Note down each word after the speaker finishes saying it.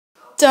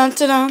dun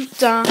dun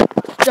dun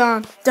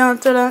dun dun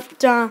dun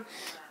dun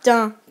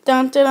dun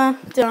dun dun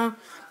dun dun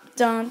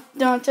dun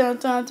dun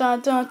dun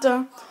dun dun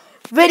dun.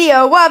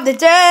 Video of the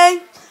day,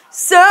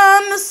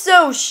 Summer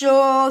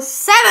Social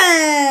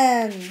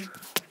 7.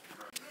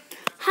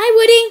 Hi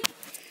Woody.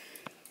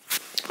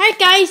 Hi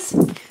guys,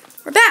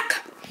 we're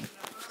back.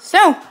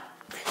 So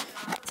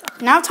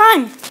now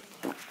time.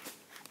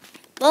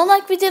 Well,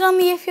 like we did on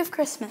the 8th of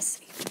Christmas.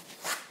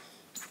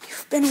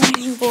 You've been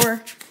waiting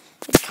for.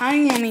 It's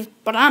kind of yummy,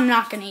 but I'm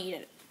not gonna eat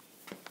it.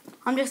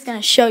 I'm just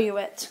gonna show you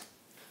it.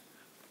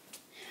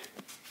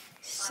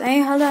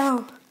 Say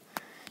hello.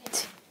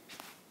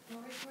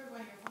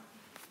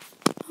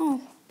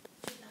 Oh.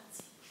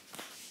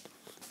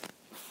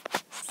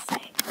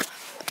 Say hello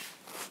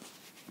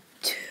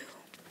to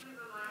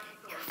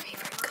your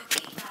favorite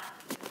cookie.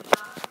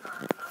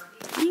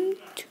 Time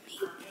to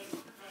meet.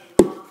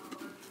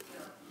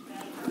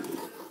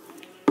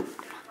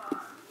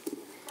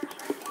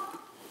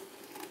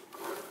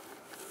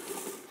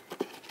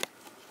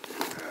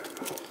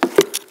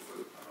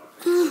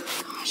 Oh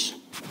gosh,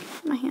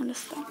 my hand is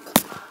stuck.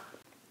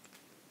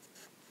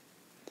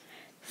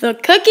 The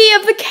cookie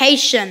of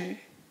vacation.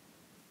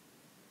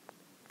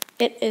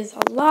 It is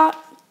a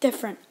lot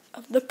different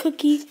of the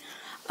cookie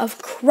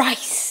of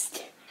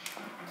Christ.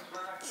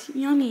 It's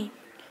yummy,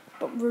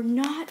 but we're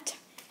not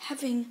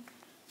having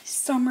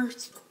summer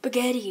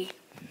spaghetti.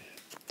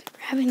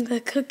 We're having the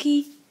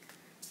cookie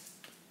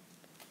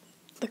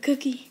of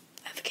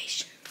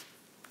vacation.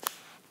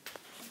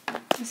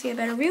 You see a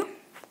better view?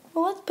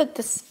 Well, let's put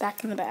this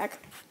back in the bag.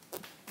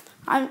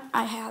 I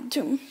had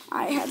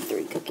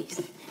 3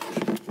 cookies.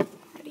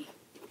 Ready?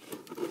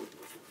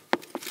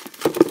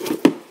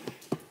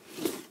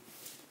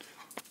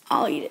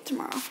 I'll eat it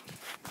tomorrow.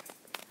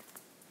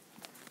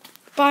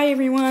 Bye,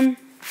 everyone.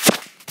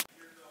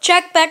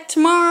 Check back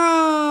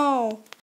tomorrow.